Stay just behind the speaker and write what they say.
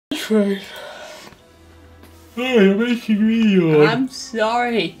Christ. Oh, you're making me yawn. I'm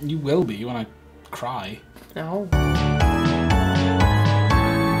sorry. You will be when I cry. No.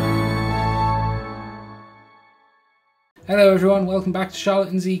 Hello everyone, welcome back to Charlotte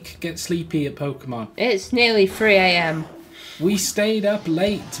and Zeke Get Sleepy at Pokemon. It's nearly 3 AM. We stayed up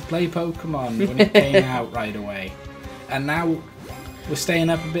late to play Pokemon when it came out right away. And now we're staying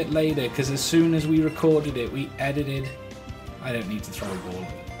up a bit later because as soon as we recorded it, we edited... I don't need to throw a ball.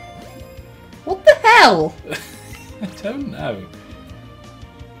 What the hell? I don't know.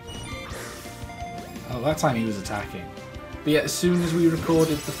 Oh, that time he was attacking. But yeah, as soon as we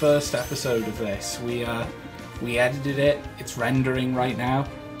recorded the first episode of this, we edited it. It's rendering right now.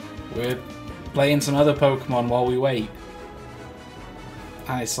 We're playing some other Pokemon while we wait.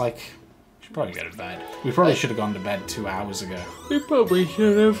 And it's like, we should probably go to bed. We probably should have gone to bed 2 hours ago. We probably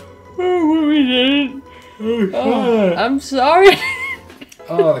should have. Oh, we didn't. Oh, I'm sorry.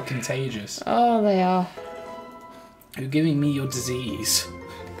 Oh, they're contagious. Oh, they are. You're giving me your disease.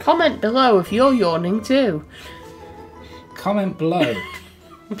 Comment below if you're yawning too. Comment below.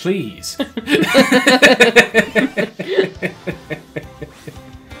 Please.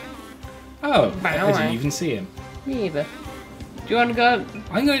 Oh, I didn't even see him. Me either. Do you want to go?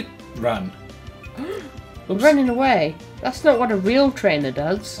 I'm going to run. Running away. That's not what a real trainer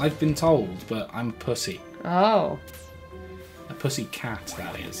does. I've been told, but I'm a pussy. Oh. A pussy cat,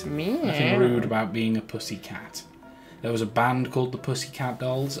 that is. Yeah. Nothing rude about being a pussy cat. There was a band called the Pussycat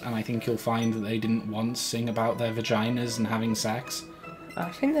Dolls, and I think you'll find that they didn't once sing about their vaginas and having sex. I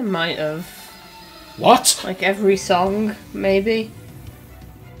think they might have. What? Like every song, maybe.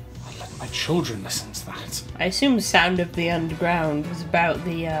 I let my children listen to that. I assume Sound of the Underground was about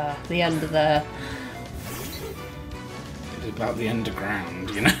the under there. It was about the underground,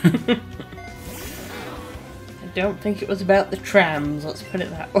 you know? I don't think it was about the trams, let's put it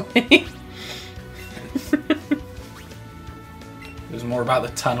that way. It was more about the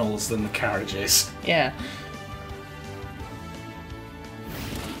tunnels than the carriages. Yeah.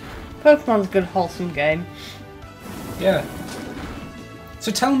 Pokemon's a good, wholesome game. Yeah.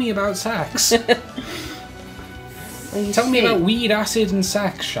 So tell me about sex. Well, tell me about weed, acid, and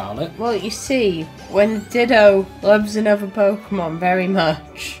sex, Charlotte. Well, you see, when Ditto loves another Pokemon very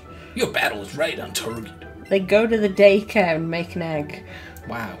much, Your battle's right on target. they go to the daycare and make an egg.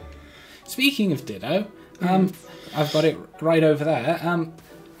 Wow. Speaking of Ditto, I've got it right over there.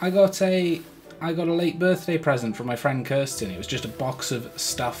 I got a late birthday present from my friend Kirsten. It was just a box of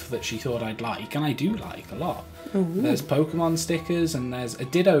stuff that she thought I'd like, and I do like a lot. Ooh. There's Pokemon stickers, and there's a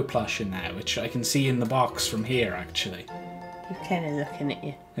Ditto plush in there, which I can see in the box from here, actually. He's kind of looking at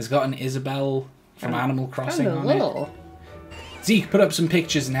you. It's got an Isabelle from Animal Crossing on little. it. Zeke, put up some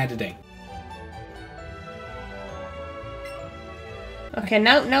pictures and editing. Okay,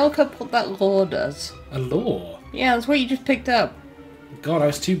 now look up what that lore does. A lore? Yeah, that's what you just picked up. God, I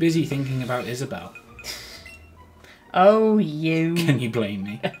was too busy thinking about Isabelle. Oh, you. Can you blame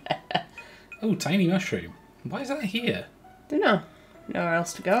me? Oh, tiny mushroom. Why is that here? Dunno. Nowhere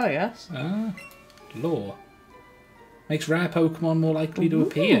else to go, I guess. Ah, lore. Makes rare Pokemon more likely to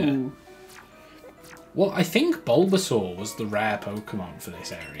appear. Well, I think Bulbasaur was the rare Pokemon for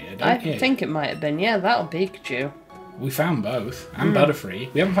this area, don't you? I think it might have been. Yeah, that'll Pikachu. We found both. And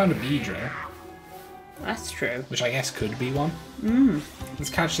Butterfree. We haven't found a Beedrill. That's true. Which I guess could be one. Let's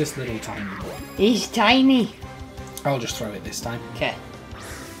catch this little tiny boy. He's tiny. I'll just throw it this time. Okay.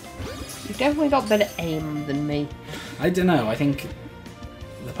 You've definitely got better aim than me. I don't know. I think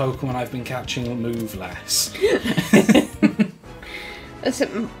the Pokemon I've been catching will move less.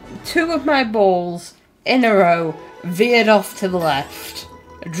 Listen, 2 of my balls in a row veered off to the left.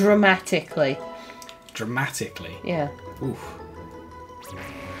 Dramatically. Dramatically? Yeah. Oof.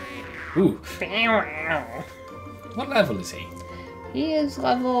 Ooh. What level is he? He is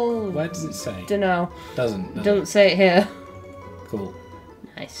level... Where does it say? Dunno. Doesn't say it here. Cool.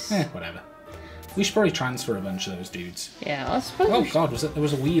 Nice. Whatever. We should probably transfer a bunch of those dudes. Yeah, I suppose. Oh god, there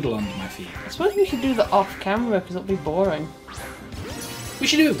was a Weedle under my feet. I suppose we should do the off-camera because it'll be boring. We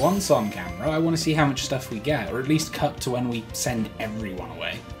should do it once on camera. I want to see how much stuff we get, or at least cut to when we send everyone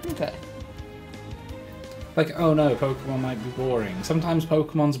away. Okay. Like, oh no, Pokemon might be boring. Sometimes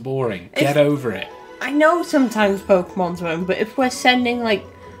Pokemon's boring. Get over it. I know sometimes Pokemon's boring, but if we're sending like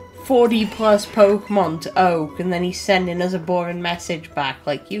 40 plus Pokemon to Oak and then he's sending us a boring message back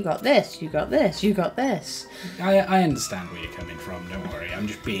like, you got this, you got this, you got this. I understand where you're coming from, don't worry. I'm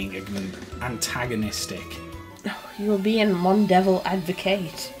just being antagonistic. You're being Mondevil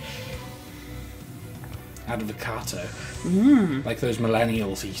Advocate. Advocato. Like those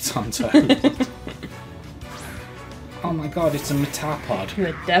millennials eat on toast. Oh my god, it's a Metapod.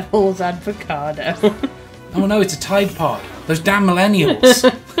 The devil's avocado. Oh no, it's a Tide Pod. Those damn millennials.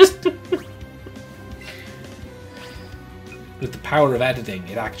 With the power of editing,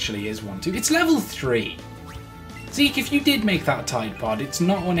 it actually is one too. It's level 3. Zeke, if you did make that a Tide Pod, it's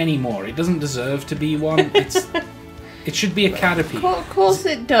not one anymore. It doesn't deserve to be one. It should be a Caterpie. Of course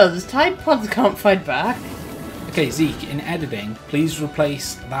it does. Tide Pods can't fight back. Okay, Zeke, in editing, please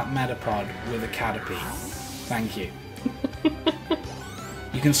replace that Metapod with a Caterpie. Thank you.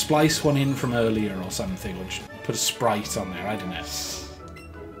 You can splice one in from earlier or something, or just put a sprite on there, I don't know.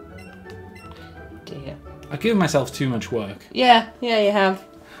 Dear. I've given myself too much work. Yeah, you have.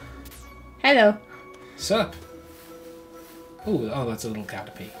 Hello. Sup? Oh, that's a little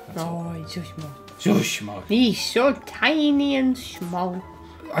Caterpie. He's so small. So small. He's so tiny and small.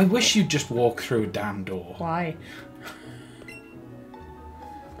 I wish you'd just walk through a damn door. Why?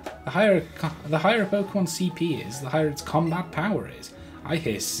 The higher a Pokemon CP is, the higher its combat power is. I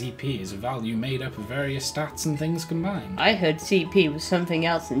hear CP is a value made up of various stats and things combined. I heard CP was something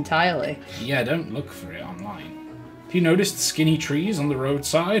else entirely. Yeah, don't look for it online. Have you noticed the skinny trees on the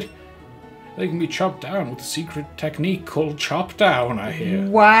roadside? They can be chopped down with a secret technique called chop down, I hear.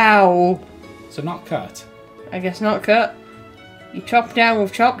 Wow. So not cut. I guess not cut. You chop down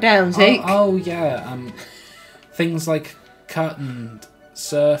with chop down, Zeke. Oh yeah, things like cut and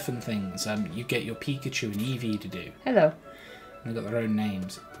surf and things, you get your Pikachu and Eevee to do. Hello. They've got their own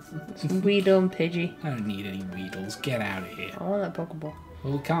names. Weedle and Pidgey. I don't need any Weedles. Get out of here. I want that Pokeball.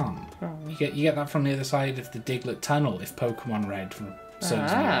 Well, we can't. Oh. You get that from the other side of the Diglett Tunnel, if Pokemon Red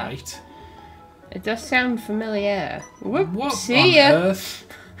serves me right. It does sound familiar. Whoop, What see on ya. earth?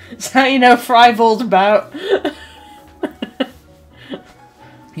 That's how you know Frival's about. Yeah,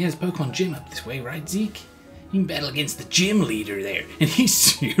 there's a Pokemon gym up this way, right, Zeke? You can battle against the gym leader there, and he's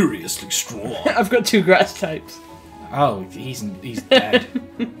seriously strong. I've got 2 grass types. Oh, he's dead.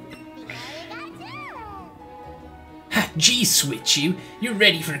 Ha, gee, Switch you. You're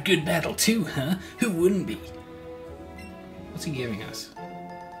ready for a good battle too, huh? Who wouldn't be? What's he giving us?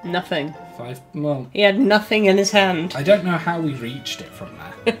 Nothing. 5, well... He had nothing in his hand. I don't know how we reached it from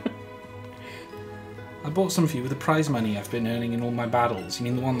there. I bought some for you with the prize money I've been earning in all my battles. You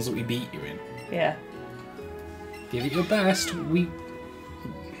mean the ones that we beat you in? Yeah. Give it your best.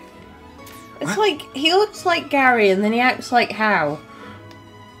 It's like, he looks like Gary and then he acts like How.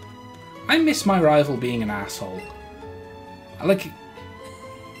 I miss my rival being an asshole.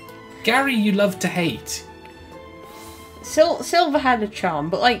 Gary you love to hate. Silver had a charm,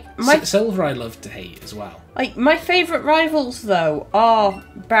 but like Silver I love to hate as well. Like my favourite rivals though are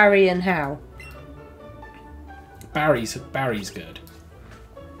Barry and How. Barry's good.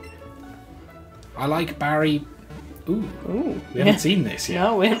 I like Barry. Ooh. We haven't seen this yet.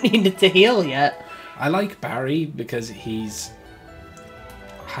 No, we haven't needed to heal yet. I like Barry because he's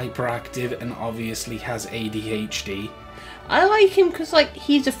hyperactive and obviously has ADHD. I like him because like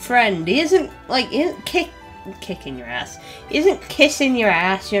he's a friend. He isn't kicking your ass. He isn't kissing your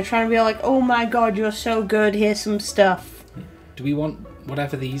ass. You're trying to be like, oh my god, you're so good. Here's some stuff. Do we want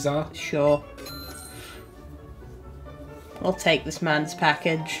whatever these are? Sure. I'll take this man's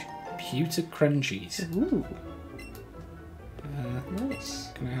package. Pewter Crunchies. Ooh.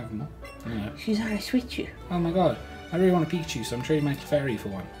 Nice. Can I have more? No. She's nice with you. Oh my god. I really want a Pikachu, so I'm trading my Clefairy for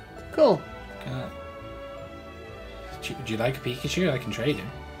one. Cool. Would you like a Pikachu? I can trade him.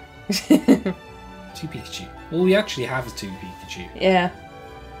 2 Pikachu. Well, we actually have 2 Pikachu. Yeah.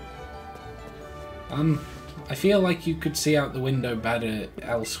 I feel like you could see out the window better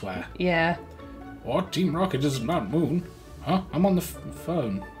elsewhere. Yeah. What? Team Rocket is not Moon? Huh? I'm on the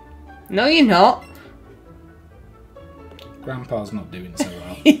phone. No, you're not. Grandpa's not doing so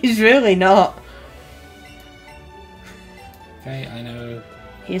well. He's really not. Okay, I know.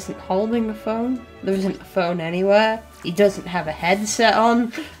 He isn't holding the phone. There isn't a phone anywhere. He doesn't have a headset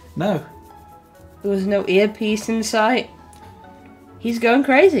on. No. There was no earpiece in sight. He's going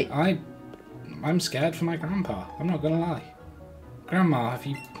crazy. I'm scared for my grandpa. I'm not gonna lie. Grandma,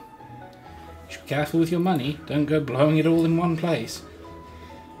 you should be careful with your money. Don't go blowing it all in one place.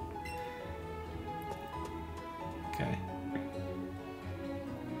 Okay.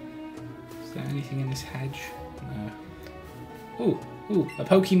 Is there anything in this hedge? No. Ooh, a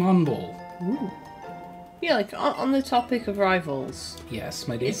Pokemon ball. Ooh. Yeah, like on the topic of rivals. Yes,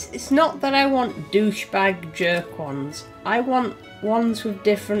 my dear. It's not that I want douchebag jerk ones. I want ones with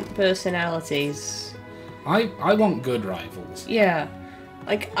different personalities. I want good rivals. Yeah.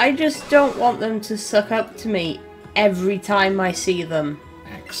 Like, I just don't want them to suck up to me every time I see them.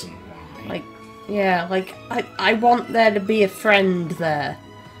 X and Y. Like, yeah, like, I want there to be a friend there.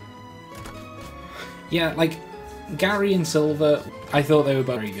 Yeah, like, Gary and Silver, I thought they were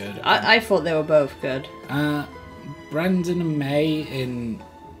both very good. I thought they were both good. Brendan and May in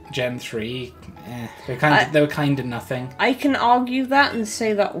Gen 3, they were kind of nothing. I can argue that and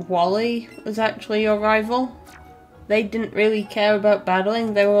say that Wally was actually your rival. They didn't really care about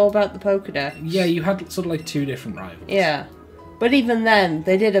battling, they were all about the Pokédex. Yeah, you had sort of like two different rivals. Yeah. But even then,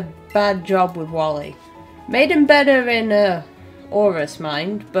 they did a bad job with Wally. Made him better in Aurus,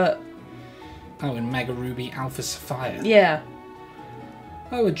 mind, but... Oh, in Mega Ruby Alpha Sapphire. Yeah.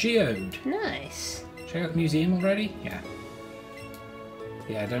 Oh, a Geode. Nice. Check out the museum already? Yeah.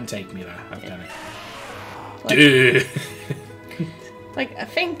 Yeah, don't take me there. I've done it. Like, I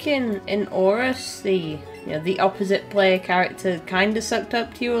think in Aurus, the opposite player character kind of sucked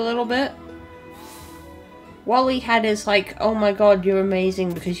up to you a little bit. Wally had his, like, oh my god, you're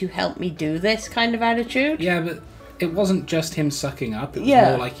amazing because you helped me do this kind of attitude. Yeah, but it wasn't just him sucking up. It was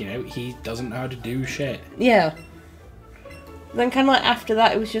more like, he doesn't know how to do shit. Yeah. Then kind of like after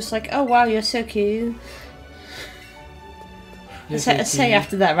that, it was just like, oh wow, you're so cute. Say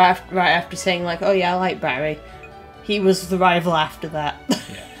after that, right after saying like, oh yeah, I like Barry. He was the rival after that.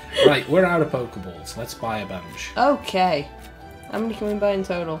 Yeah. Right, we're out of Pokeballs. Let's buy a bunch. Okay. How many can we buy in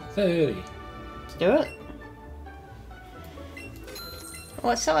total? 30. Let's do it.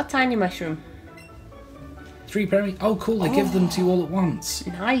 Let's sell a tiny mushroom. 3 Perry. Oh, cool. They give them to you all at once.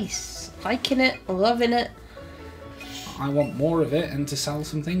 Nice. Liking it. Loving it. I want more of it and to sell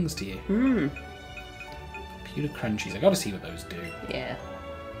some things to you. Pewter Crunchies. I gotta see what those do. Yeah.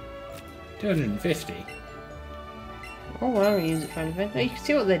 250. Oh, well, I don't use it for anything. You can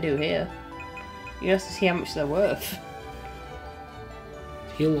see what they do here. You have to see how much they're worth.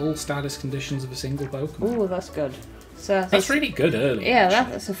 Heal all status conditions of a single Pokemon. Ooh, that's good. So that's really good early. Yeah,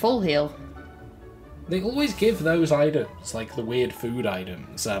 that's a full heal. They always give those items, like the weird food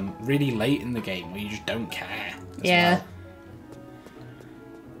items, really late in the game where you just don't care. Yeah.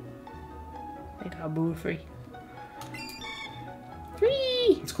 Make our boo free.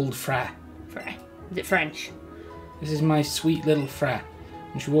 Free! It's called Fra. Fra. Is it French? This is my sweet little Fra.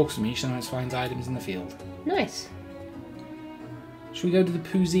 When she walks with me, she sometimes finds items in the field. Nice. Should we go to the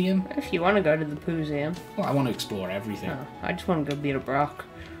Pooseum? If you want to go to the Pooseum. Well, I want to explore everything. Oh, I just want to go beat a Brock.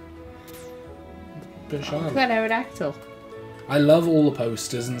 Look at that Aerodactyl. I love all the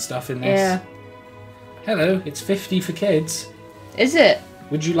posters and stuff in this. Yeah. Hello, it's 50 for kids. Is it?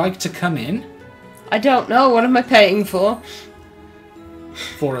 Would you like to come in? I don't know. What am I paying for?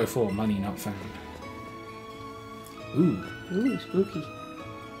 404, money not found. Ooh. Ooh, spooky.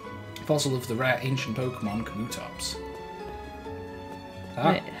 Fossil of the rare ancient Pokemon Kabutops.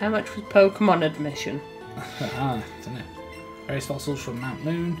 Wait, how much was Pokemon admission? Don't know. Various fossils from Mount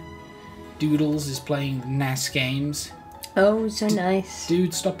Moon. Doodles is playing NES games. Oh, so nice.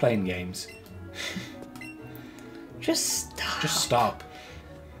 Dude, stop playing games. Just stop. Just stop.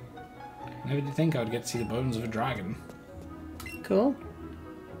 Never did think I would get to see the bones of a dragon. Cool.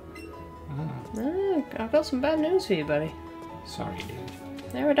 I've got some bad news for you, buddy. Sorry,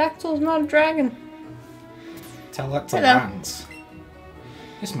 dude. Aerodactyl's not a dragon. Tell that to Hello. Lance.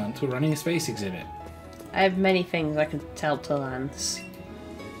 This month we're running a space exhibit. I have many things I can tell to Lance.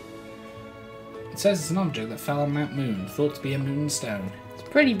 It says it's an object that fell on Mount Moon, thought to be a moonstone. It's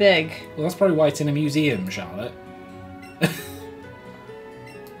pretty big. Well, that's probably why it's in a museum, Charlotte.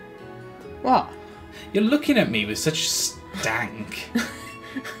 What? You're looking at me with such stank.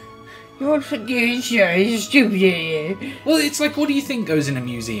 You're so stupid. Well, it's like, what do you think goes in a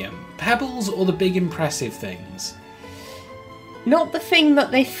museum? Pebbles or the big impressive things? Not the thing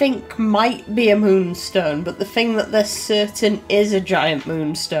that they think might be a moonstone, but the thing that they're certain is a giant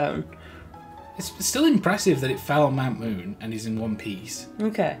moonstone. It's still impressive that it fell on Mount Moon and is in one piece.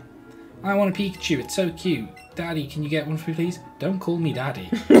 Okay. I want a Pikachu, it's so cute. Daddy, can you get one for me, please? Don't call me Daddy.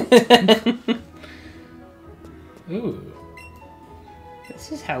 Ooh.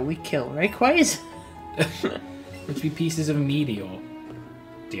 This is how we kill Rayquaza. Would be pieces of a meteor.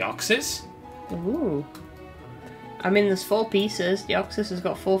 Deoxys? Ooh. I mean, there's 4 pieces. Deoxys has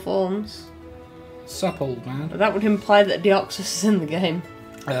got 4 forms. Sup, old man? But that would imply that Deoxys is in the game.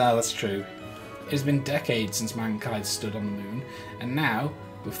 That's true. It has been decades since mankind stood on the moon, and now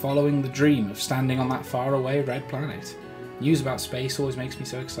we're following the dream of standing on that faraway red planet. News about space always makes me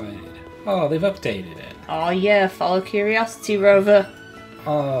so excited. Oh, they've updated it. Oh yeah, follow Curiosity Rover.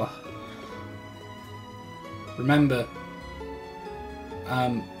 Oh. Remember,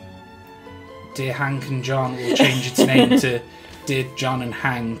 Dear Hank and John will change its name to Dear John and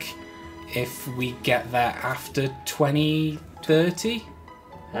Hank if we get there after 2030?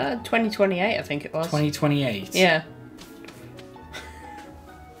 2028, I think it was. 2028. Yeah.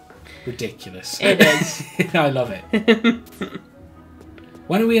 ridiculous. It is. I love it.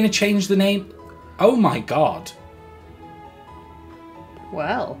 When are we going to change the name? Oh my god.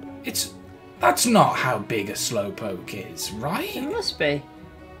 Well. That's not how big a Slowpoke is, right? It must be.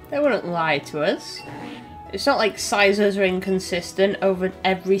 They wouldn't lie to us. It's not like sizes are inconsistent over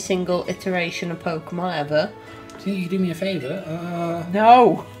every single iteration of Pokemon ever. Do you think you could do me a favour?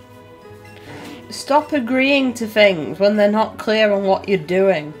 No! Stop agreeing to things when they're not clear on what you're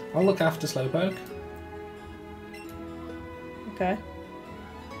doing. I'll look after Slowpoke. Okay.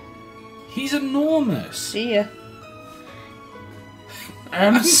 He's enormous. See ya.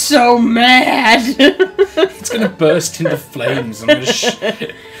 I'm so mad! It's going to burst into flames. I'm going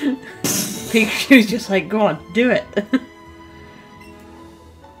to Pikachu's just like, go on, do it.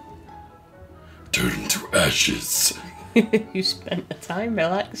 turn to ashes. You spent the time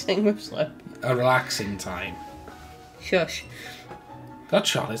relaxing with Slow. A relaxing time. Shush. God,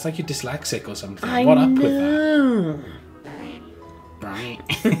 Charlotte, it's like you're dyslexic or something. What up with that? Right.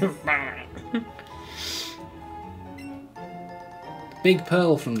 Big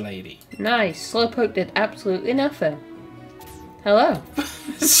pearl from the lady. Nice. Slowpoke did absolutely nothing. Hello.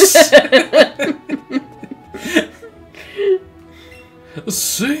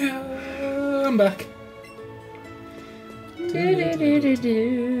 See ya. I'm back.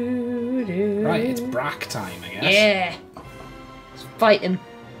 Right, it's Brack time, I guess. Yeah. It's fighting.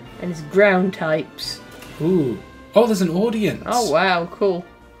 And it's ground types. Ooh. Oh, there's an audience. Oh, wow. Cool.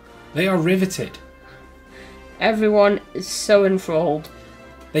 They are riveted. Everyone is so enthralled.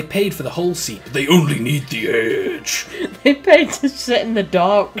 They paid for the whole seat, but they only need the edge. They paid to sit in the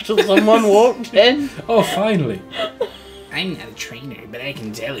dark till someone walked in. Oh, finally. I'm not a trainer, but I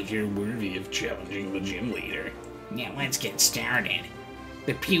can tell if you're worthy of challenging the gym leader. Now let's get started.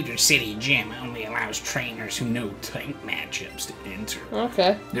 The Pewter City gym only allows trainers who know type matchups to enter.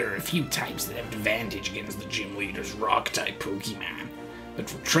 Okay. There are a few types that have advantage against the gym leader's rock-type Pokemon. But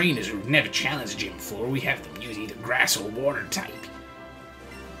for trainers who've never challenged the gym before, we have them use either grass or water type.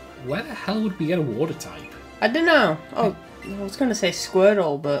 Where the hell would we get a water type? I don't know. Oh, I was going to say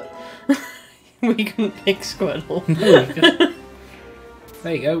Squirtle, but we couldn't pick Squirtle. No, we could...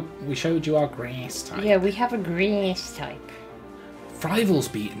 There you go. We showed you our grass type. Yeah, we have a grass type. Frival's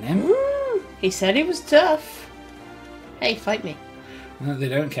beaten him. Woo! He said he was tough. Hey, fight me. No, they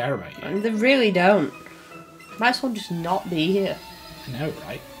don't care about you. And they really don't. Might as well just not be here. I know,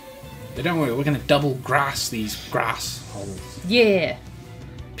 right? They don't worry, we're going to double grass these grass holes. Yeah.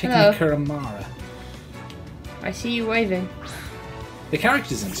 Picnic Kuramara. I see you waving. The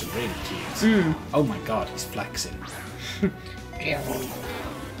characters in some really cute. Oh my god, he's flexing.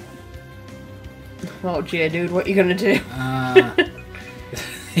 Oh, Geodude, what are you going to do?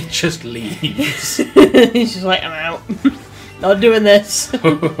 He just leaves. He's just like, I'm out. Not doing this.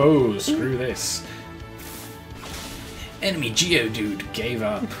 Ho ho ho, screw this. Enemy Geodude gave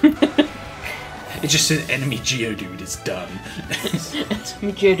up. It just says enemy Geodude is done.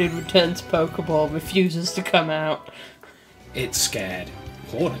 Enemy Geodude returns Pokeball, refuses to come out. It's scared.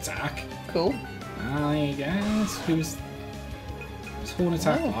 Horn attack. Cool. I guess. Who's Horn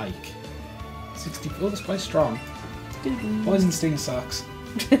attack like? 64, that's quite strong. Poison Sting sucks.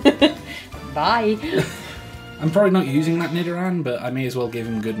 Bye. I'm probably not using that Nidoran, but I may as well give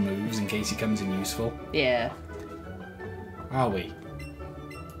him good moves in case he comes in useful. Yeah. Are we?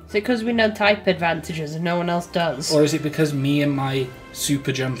 Is it because we know type advantages and no one else does? Or is it because me and my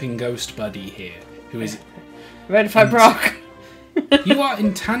super jumping ghost buddy here, who is... Ready to fight Brock? You are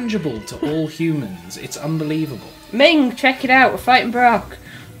intangible to all humans. It's unbelievable. Ming, check it out. We're fighting Brock.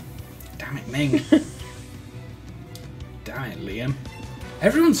 Damn it, Ming. Damn it, Liam.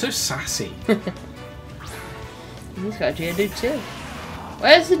 Everyone's so sassy. He's got a Geodude too.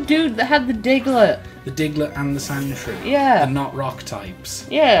 Where's the dude that had the Diglett? The Diglett and the Sandshrew. Yeah. And not rock types.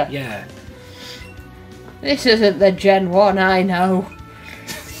 Yeah. Yeah. This isn't the Gen 1, I know.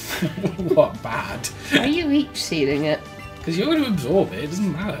 What, bad? Are you leech seeding it? Because you're going to absorb it, it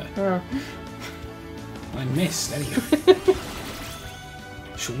doesn't matter. Oh. I missed, anyway.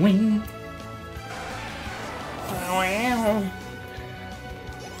 Swing. Wow.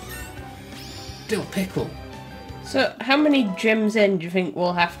 Dill Pickle. So, how many gyms in do you think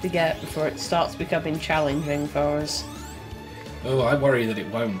we'll have to get before it starts becoming challenging for us? Oh, I worry that it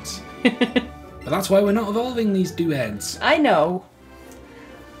won't. But that's why we're not evolving these do-heads. I know.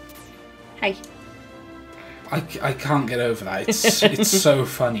 Hey. I can't get over that. It's so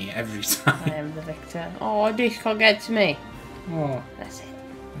funny every time. I am the victor. Oh, this can't get to me. Oh, That's it.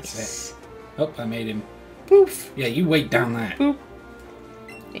 that's Yes. it. Oh, I made him. Poof. Yeah, you wait down there. Boop.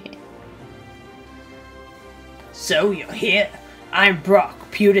 So you're here. I'm Brock,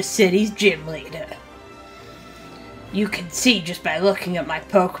 Pewter City's gym leader. You can see just by looking at my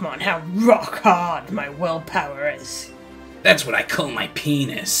Pokemon how rock hard my willpower is. That's what I call my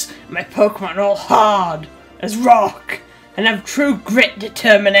penis. My Pokemon are all hard as rock and have true grit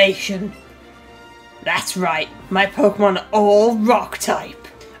determination. That's right, my Pokemon are all rock type.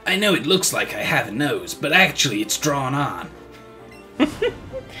 I know it looks like I have a nose, but actually it's drawn on.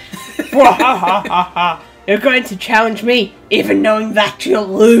 You're going to challenge me, even knowing that you'll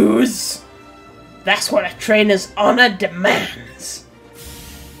lose. That's what a trainer's honor demands.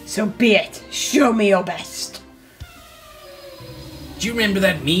 So be it. Show me your best. Do you remember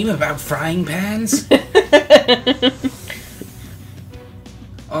that meme about frying pans?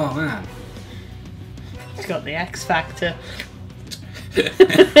 Oh man. It's got the X Factor.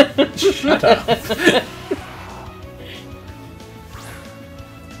 Shut up.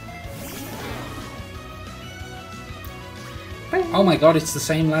 Oh my god, it's the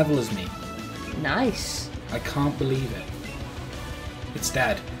same level as me. Nice. I can't believe it. It's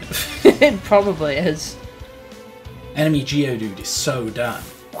dead. It probably is. Enemy Geodude is so done.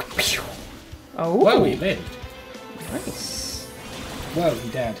 Oh. Well, he lived. Nice. Well, he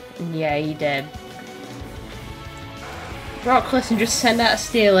dead. Yeah, he did. Brock, listen, just send out a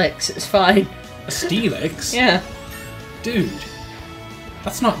Steelix, it's fine. A Steelix? Yeah. Dude,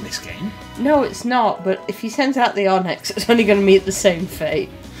 that's not in this game. No, it's not, but if he sends out the Onyx, it's only going to meet the same fate.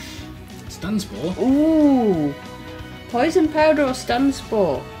 Stun Spore? Ooh. Poison Powder or Stun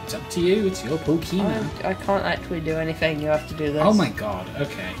Spore? It's up to you, it's your Pokemon. I can't actually do anything, you have to do this. Oh my god,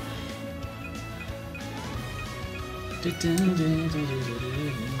 okay.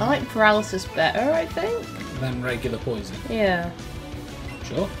 I like Paralysis better, I think. Than regular poison. Yeah.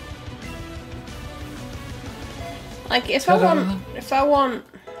 Sure. Like, if I want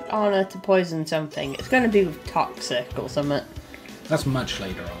Honor to poison something, it's going to be with Toxic or something. That's much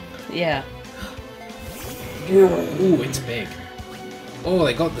later on. Yeah. Ooh, it's big. Oh,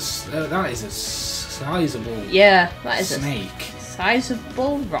 they got this. That is a sizable. Yeah, that is snake. A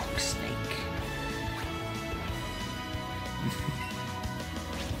sizable rock snake.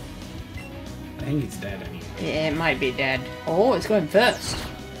 I think it's dead anyway. Yeah, it might be dead. Oh, it's going first.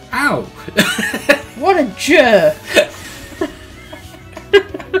 Ow! What a jerk!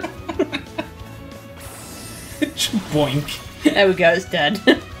 Boink. There we go, it's dead.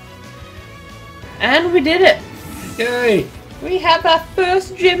 And we did it! Yay! We have our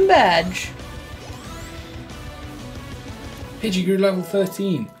first gym badge. Pidgey grew level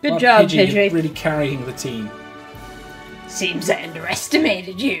 13. Good job, Pidgey. Pidgey. You're really carrying the team. Seems I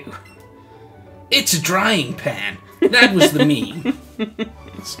underestimated you. It's a drying pan. That was the meme.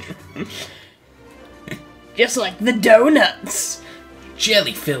 Just like the donuts.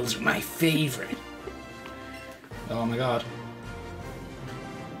 Jelly fills are my favourite. Oh my god.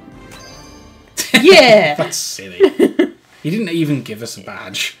 Yeah! That's silly. He didn't even give us a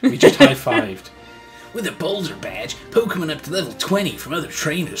badge. We just high-fived. With a Boulder badge, Pokemon up to level 20 from other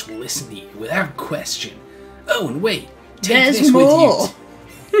trainers will listen to you without question. Oh, and wait. Take There's this more!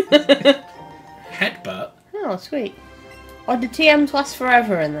 With you. Headbutt? Oh, sweet. Oh, do TMs last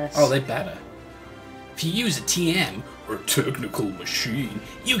forever in this? Oh, they better. If you use a TM, or a technical machine,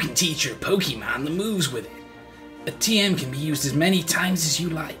 you can teach your Pokemon the moves with it. A TM can be used as many times as you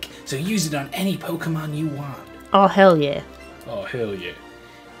like, so use it on any Pokemon you want. Oh, hell yeah. Oh, hell yeah.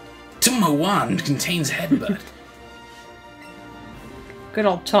 Tomo Wand contains Headbutt. Good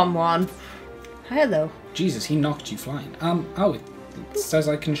old Tom Wan. Hello. Jesus, he knocked you flying. Oh, it says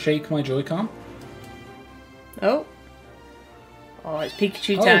I can shake my Joy-Con. Oh. Oh, it's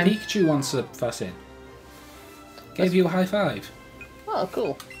Pikachu Oh, time. Pikachu wants to fuss in. Gave you a high five. Oh,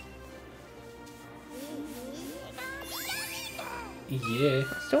 cool. Yeah.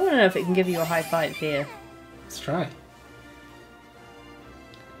 Still want to know if it can give you a high five here. Let's try.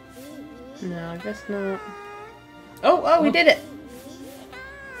 No, I guess not. Oh, we did it!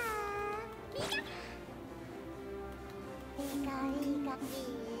 Oh,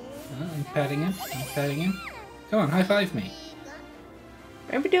 I'm patting him. I'm patting him. Come on, high five me.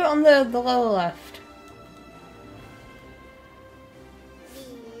 Maybe do it on the lower left.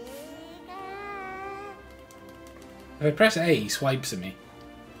 If I press A, he swipes at me.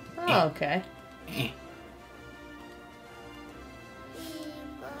 Oh, okay. Eh.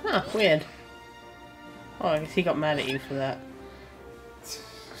 Huh, weird. Oh, I guess he got mad at you for that.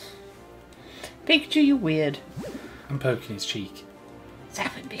 Pikachu, you weird. I'm poking his cheek. What's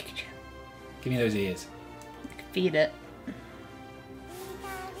happening, Pikachu? Give me those ears. You can feed it.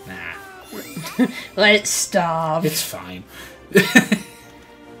 Nah. Let it starve. It's fine.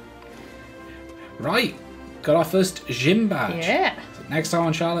 Right. Got our first gym badge. Yeah. Next time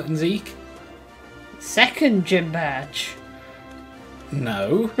on Charlotte and Zeke? Second gym badge.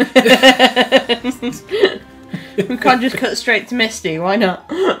 No. We can't just cut straight to Misty, why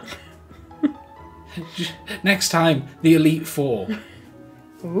not? Next time, the Elite Four.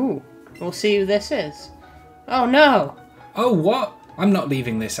 Ooh, we'll see who this is. Oh no! Oh, what? I'm not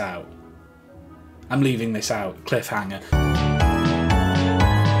leaving this out. I'm leaving this out. Cliffhanger.